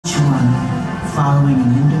following an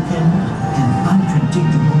independent and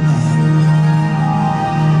unpredictable path.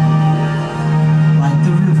 Like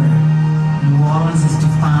the river, New Orleans is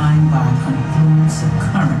defined by a confluence of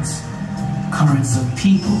currents of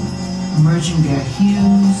people merging their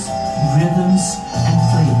hues, rhythms, and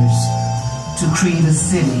flavors to create a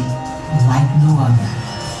city like no other.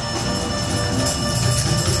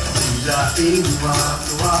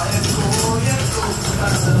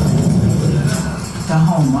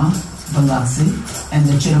 Tahoma, Biloxi, and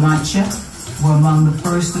the Chitimacha were among the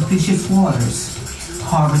first to fish its waters,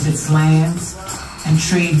 harvest its lands, and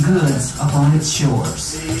trade goods upon its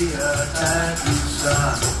shores.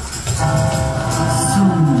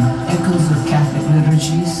 Soon, echoes of Catholic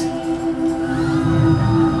liturgies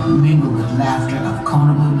mingled with laughter of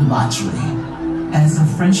carnival debauchery as the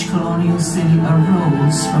French colonial city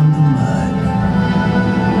arose from the mud.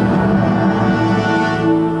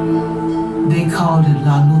 They called it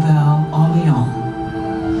La Nouvelle Orleans,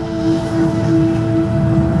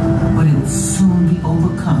 but it would soon be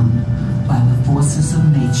overcome by the forces of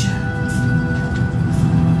nature.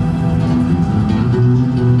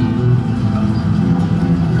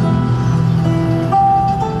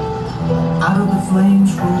 Out of the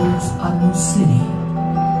flames rose a new city,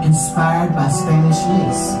 inspired by Spanish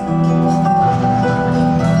lace,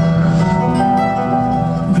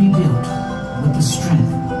 rebuilt with the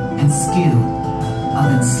strength and skill of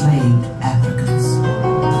enslaved Africans.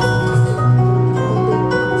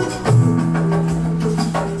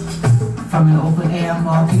 From an open-air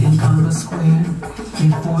market in Congress Square, they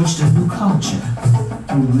forged a new culture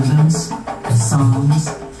through rhythms, songs,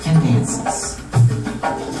 and dances.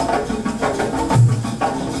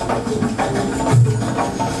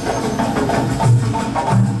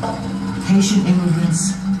 Haitian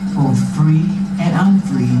immigrants, both free and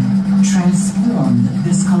unfree, transformed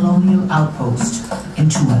this colonial outpost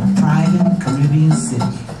into a thriving Caribbean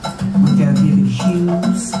city with their vivid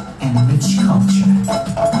hues and rich culture.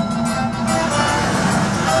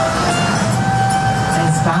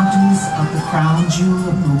 As bounties of the crown jewel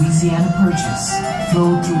of Louisiana Purchase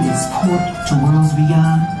flowed through its port to worlds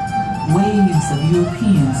beyond, waves of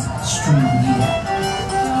Europeans streamed here.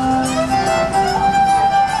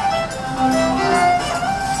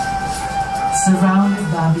 Surrounded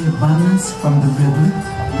by the abundance from the river,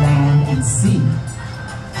 land, and sea,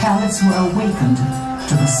 palates were awakened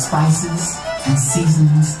to the spices and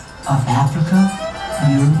seasonings of Africa,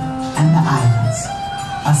 Europe, and the islands.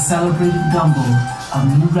 A celebrated gumbo of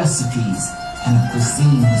new recipes and a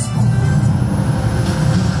cuisine was born.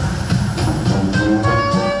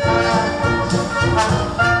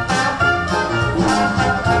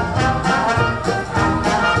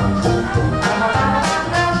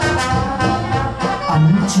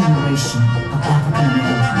 Generation of African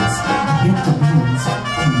Americans bit the blues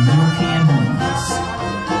in European homes.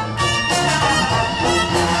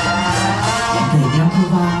 They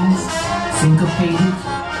improvised, syncopated,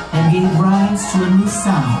 and gave rise to a new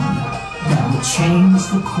sound that would change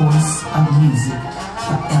the course of music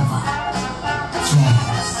forever.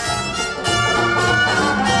 Jazz.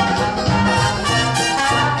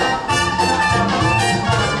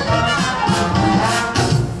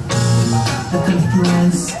 The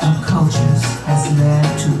confluence of cultures has led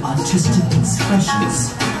to artistic expressions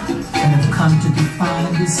that have come to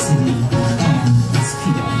define this city and its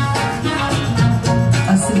people.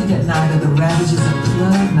 A city that neither the ravages of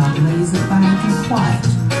flood nor blaze of fire can quiet,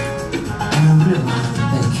 and a river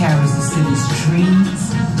that carries the city's dreams,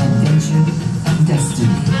 adventure, and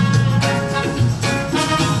destiny.